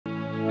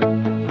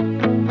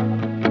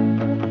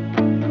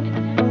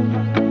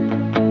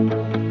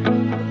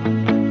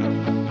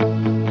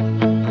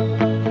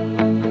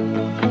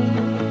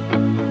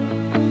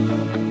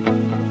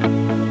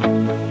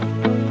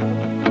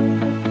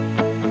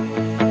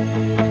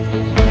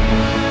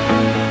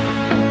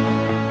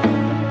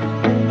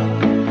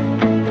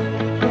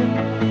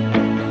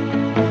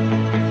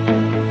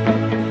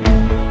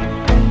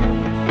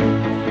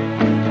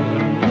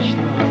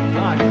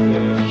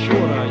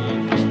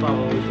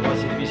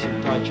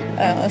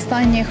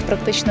Останніх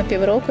практично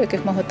півроку,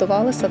 яких ми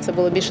готувалися, це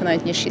було більше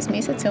навіть ніж 6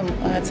 місяців.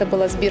 Це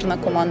була збірна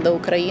команда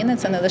України.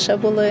 Це не лише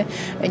були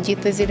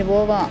діти зі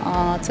Львова,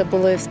 а це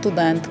були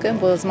студентки,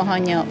 бо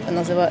змагання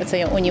називається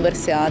є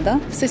Універсіада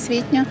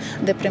Всесвітня,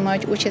 де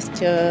приймають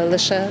участь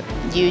лише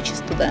діючі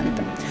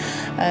студенти.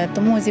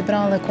 Тому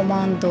зібрали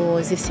команду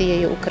зі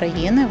всієї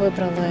України,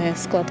 вибрали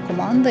склад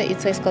команди, і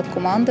цей склад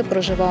команди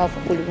проживав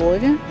у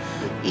Львові.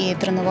 І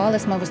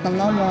тренувалися ми в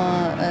основному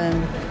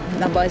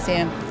на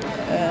базі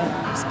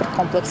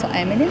спорткомплексу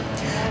 «Емілі».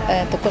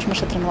 Також ми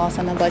ще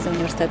тренувалися на базі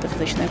Університету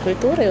фізичної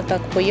культури. І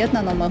отак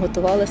поєднано ми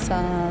готувалися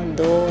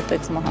до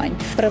тих змагань.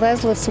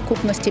 Привезли в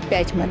сукупності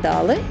 5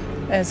 медалей.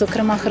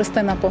 Зокрема,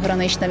 Христина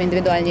Погранична в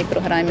індивідуальній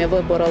програмі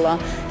виборола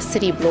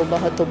срібло у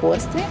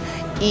багатоборстві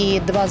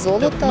і 2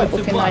 золота у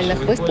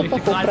фінальних виступах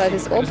у вправі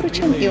з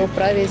обручем і у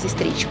вправі зі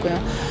стрічкою.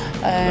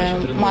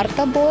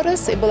 Марта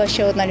Борис, і була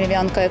ще одна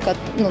львів'янка, яка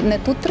не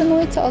тут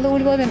тренується, але у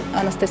Львові,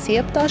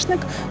 Анастасія Пташник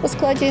у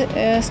складі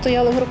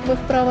стояли в групових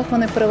вправах.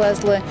 Вони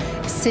привезли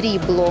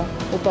срібло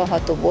у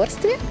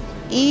багатоборстві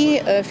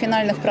і в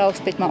фінальних вправах з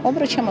 5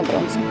 обручами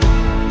бронзу.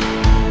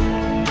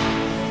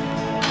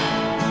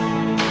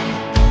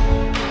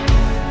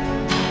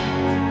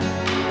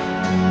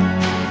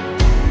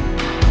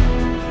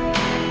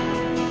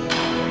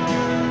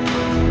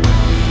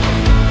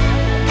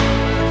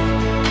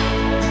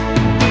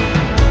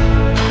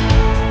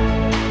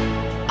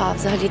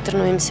 Взагалі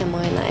тренуємося ми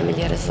на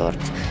Емілі Резорт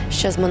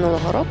ще з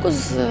минулого року,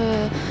 з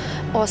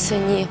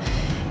осені.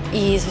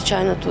 І,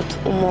 звичайно, тут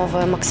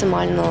умови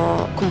максимально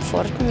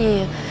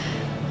комфортні,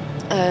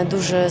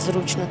 дуже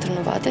зручно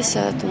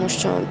тренуватися, тому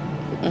що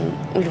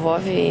у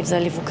Львові і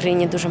взагалі в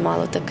Україні дуже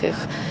мало таких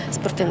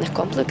спортивних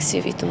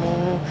комплексів, і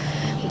тому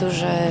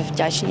дуже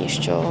вдячні,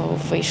 що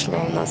вийшло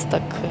у нас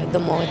так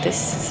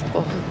домовитись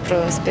про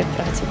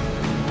співпрацю.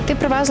 Ти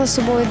привезла з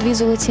собою 2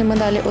 золоті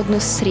медалі,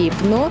 1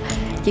 срібну.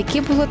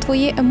 Які були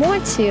твої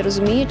емоції,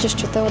 розуміючи,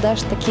 що ти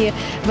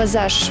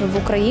везеш в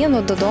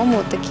Україну додому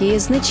такі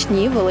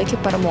значні, великі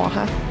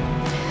перемоги?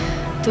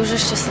 Дуже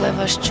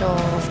щаслива, що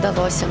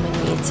вдалося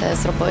мені це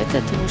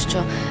зробити, тому що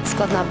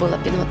складна була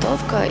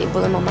підготовка і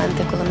були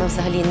моменти, коли ми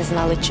взагалі не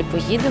знали, чи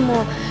поїдемо,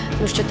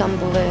 тому що там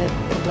були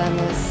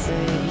проблеми з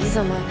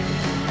візами.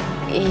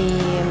 І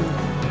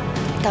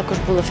також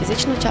було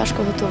фізично тяжко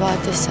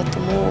готуватися,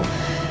 тому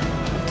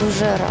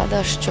дуже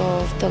рада, що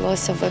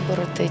вдалося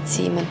вибороти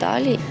ці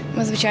медалі.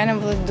 Ми, звичайно,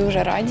 були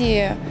дуже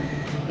раді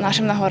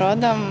нашим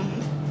нагородам.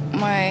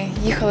 Ми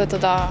їхали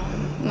туди,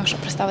 щоб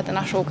представити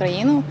нашу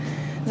Україну,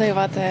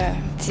 завоювати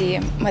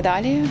ці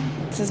медалі.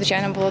 Це,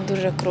 звичайно, було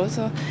дуже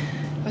круто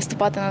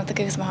виступати на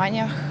таких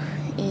змаганнях.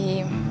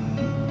 І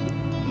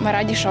ми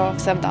раді, що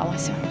все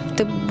вдалося.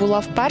 Ти була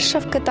вперше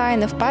в Китаї,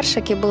 не вперше,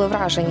 які були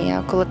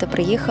враження, коли ти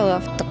приїхала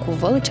в таку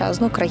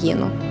величезну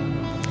країну?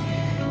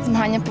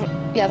 Змагання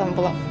я там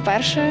була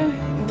вперше,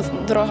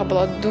 дорога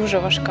була дуже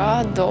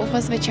важка,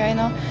 довга,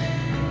 звичайно.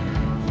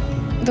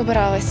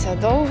 Добиралися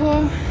довго,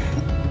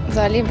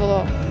 взагалі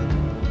було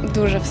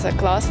дуже все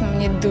класно,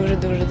 мені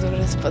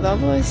дуже-дуже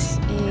сподобалось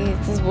і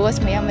це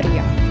збулась моя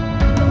мрія.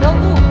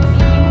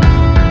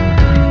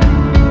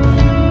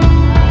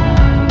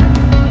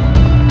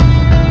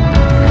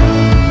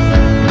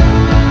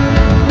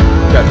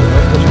 Дякую,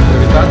 ми хочемо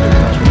привітати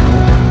нашу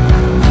групу.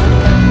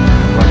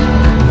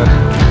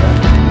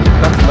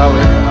 Так стали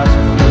наші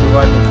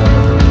сподівальниця,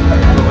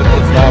 що ви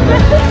тут з нами.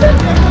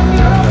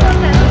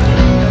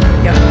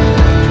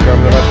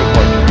 Чекаємо на ваших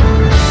хочів.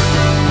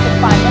 Це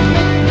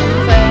пам'ятник,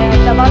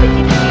 це давали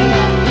тільки...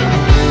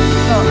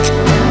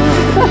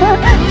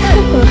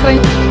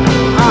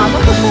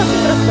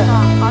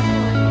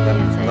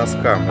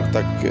 Носками.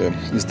 Так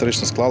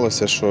історично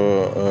склалося,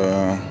 що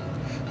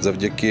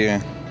завдяки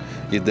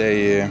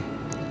ідеї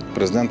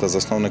президента,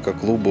 засновника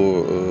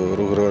клубу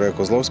РУХ Григорія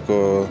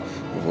Козловського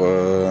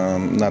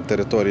на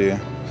території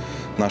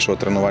нашого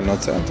тренувального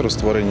центру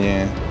створені,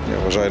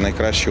 я вважаю,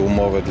 найкращі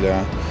умови для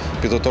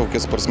підготовки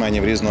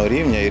спортсменів різного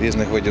рівня і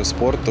різних видів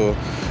спорту.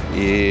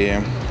 І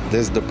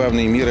десь до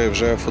певної міри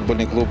вже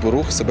футбольний клуб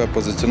 «РУХ» себе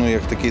позиціонує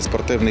як такий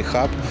спортивний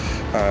хаб,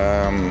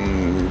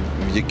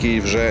 в який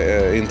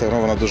вже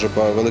інтегрована дуже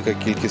велика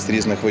кількість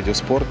різних видів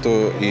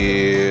спорту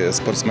і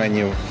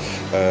спортсменів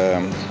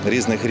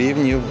різних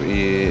рівнів,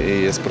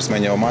 і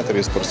спортсменів-аматорів,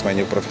 і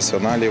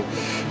спортсменів-професіоналів.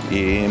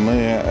 І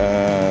ми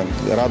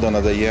радо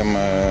надаємо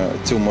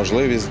цю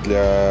можливість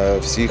для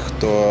всіх,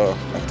 хто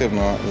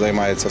активно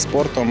займається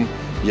спортом,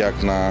 як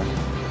на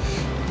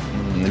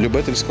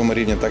любительському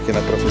рівні, так і на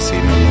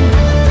професійному.